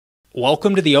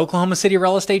Welcome to the Oklahoma City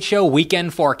Real Estate Show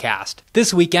Weekend Forecast.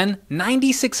 This weekend,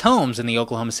 96 homes in the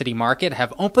Oklahoma City market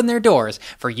have opened their doors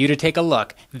for you to take a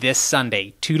look this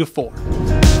Sunday, 2 to 4.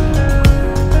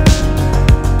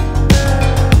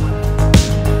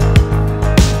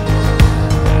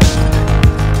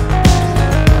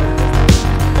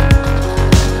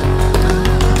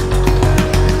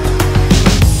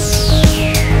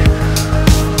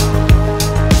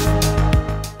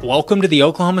 Welcome to the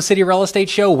Oklahoma City Real Estate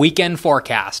Show Weekend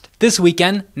Forecast. This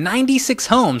weekend, 96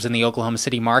 homes in the Oklahoma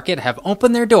City market have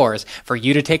opened their doors for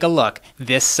you to take a look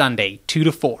this Sunday, 2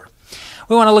 to 4.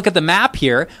 We want to look at the map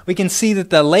here. We can see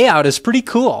that the layout is pretty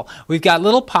cool. We've got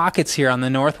little pockets here on the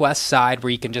northwest side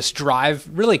where you can just drive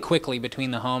really quickly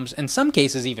between the homes. In some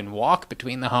cases, even walk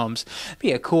between the homes.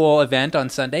 Be a cool event on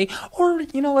Sunday. Or,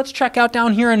 let's check out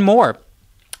down here in Moore.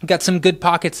 Got some good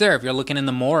pockets there if you're looking in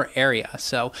the Moore area.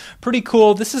 So pretty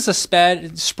cool. This is a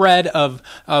spread of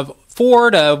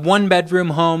 4 to 1 bedroom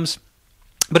homes.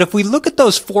 But if we look at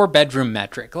those 4 bedroom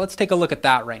metric, let's take a look at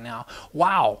that right now.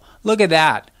 Wow, look at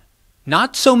that.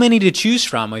 Not so many to choose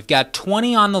from. We've got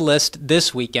 20 on the list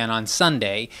this weekend on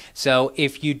Sunday. So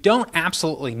if you don't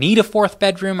absolutely need a 4th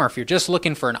bedroom, or if you're just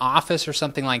looking for an office or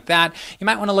something like that, you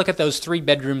might want to look at those 3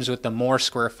 bedrooms with the more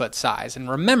square foot size. And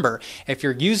remember, if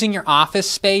you're using your office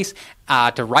space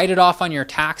to write it off on your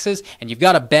taxes and you've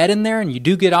got a bed in there and you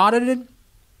do get audited,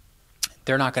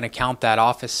 they're not going to count that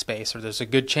office space, or there's a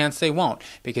good chance they won't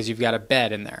because you've got a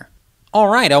bed in there. All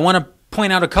right, I want to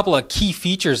point out a couple of key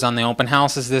features on the open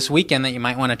houses this weekend that you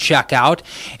might want to check out.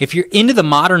 If you're into the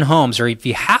modern homes, or if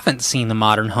you haven't seen the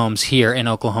modern homes here in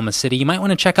Oklahoma City, you might want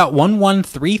to check out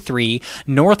 1133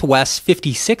 Northwest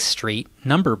 56th Street,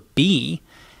 number B.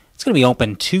 It's going to be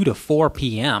open 2 to 4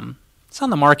 p.m. It's on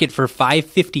the market for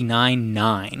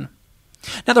 $559,900.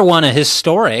 Another one, a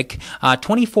historic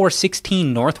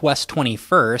 2416 Northwest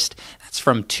 21st. That's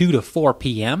from 2 to 4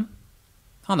 p.m.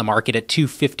 On the market at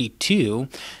 $252,000,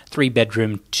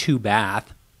 3-bedroom,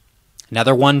 2-bath.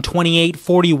 Another one,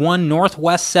 2841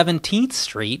 Northwest 17th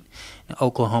Street in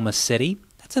Oklahoma City.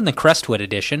 That's in the Crestwood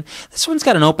edition. This one's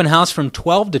got an open house from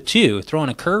 12 to 2, throwing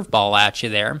a curveball at you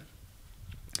there.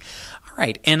 All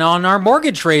right, and on our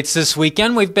mortgage rates this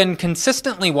weekend, we've been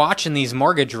consistently watching these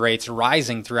mortgage rates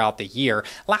rising throughout the year.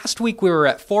 Last week we were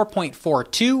at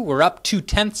 4.42. We're up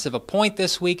 0.2 of a point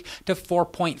this week to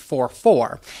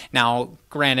 4.44. Now,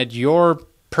 granted, your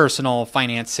personal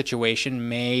finance situation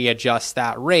may adjust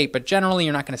that rate, but generally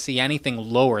you're not going to see anything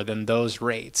lower than those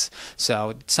rates. So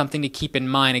it's something to keep in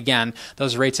mind. Again,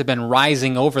 those rates have been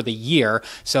rising over the year.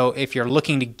 So if you're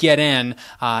looking to get in,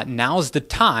 now's the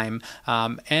time.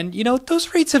 And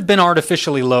those rates have been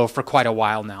artificially low for quite a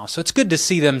while now. So it's good to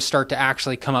see them start to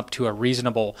actually come up to a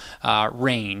reasonable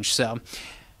range. So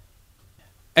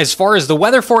as far as the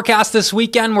weather forecast this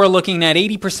weekend, we're looking at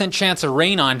 80% chance of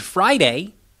rain on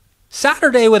Friday,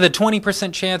 Saturday with a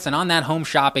 20% chance, and on that home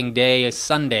shopping day,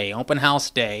 Sunday, open house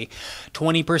day,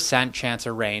 20% chance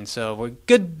of rain. So we're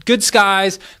good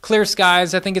skies, clear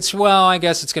skies. I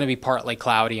guess it's going to be partly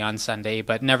cloudy on Sunday,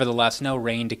 but nevertheless, no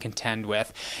rain to contend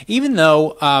with. Even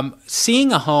though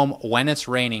seeing a home when it's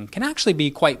raining can actually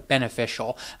be quite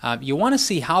beneficial. You want to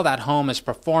see how that home is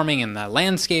performing in the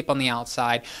landscape on the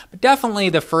outside, but definitely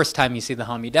the first time you see the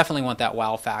home, you definitely want that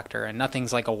wow factor, and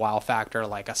nothing's like a wow factor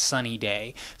like a sunny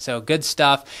day. So good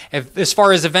stuff. As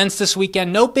far as events this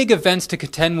weekend, no big events to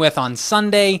contend with on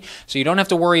Sunday, so you don't have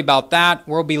to worry about that.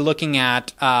 We'll be looking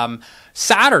at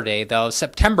Saturday, though.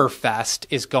 Septemberfest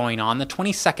is going on, the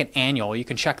 22nd annual. You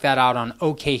can check that out on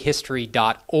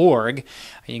okhistory.org.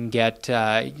 You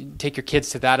can take your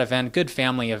kids to that event, good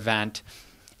family event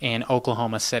in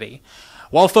Oklahoma City.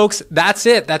 Well, folks, that's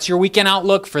it. That's your weekend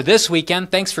outlook for this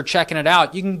weekend. Thanks for checking it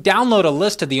out. You can download a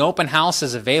list of the open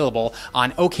houses available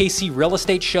on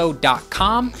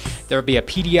okcrealestateshow.com. There will be a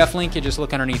PDF link. You just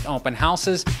look underneath open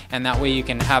houses, and that way you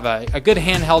can have a good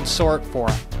handheld sort for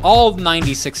all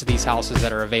 96 of these houses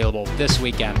that are available this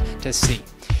weekend to see.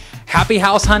 Happy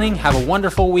house hunting. Have a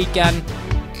wonderful weekend.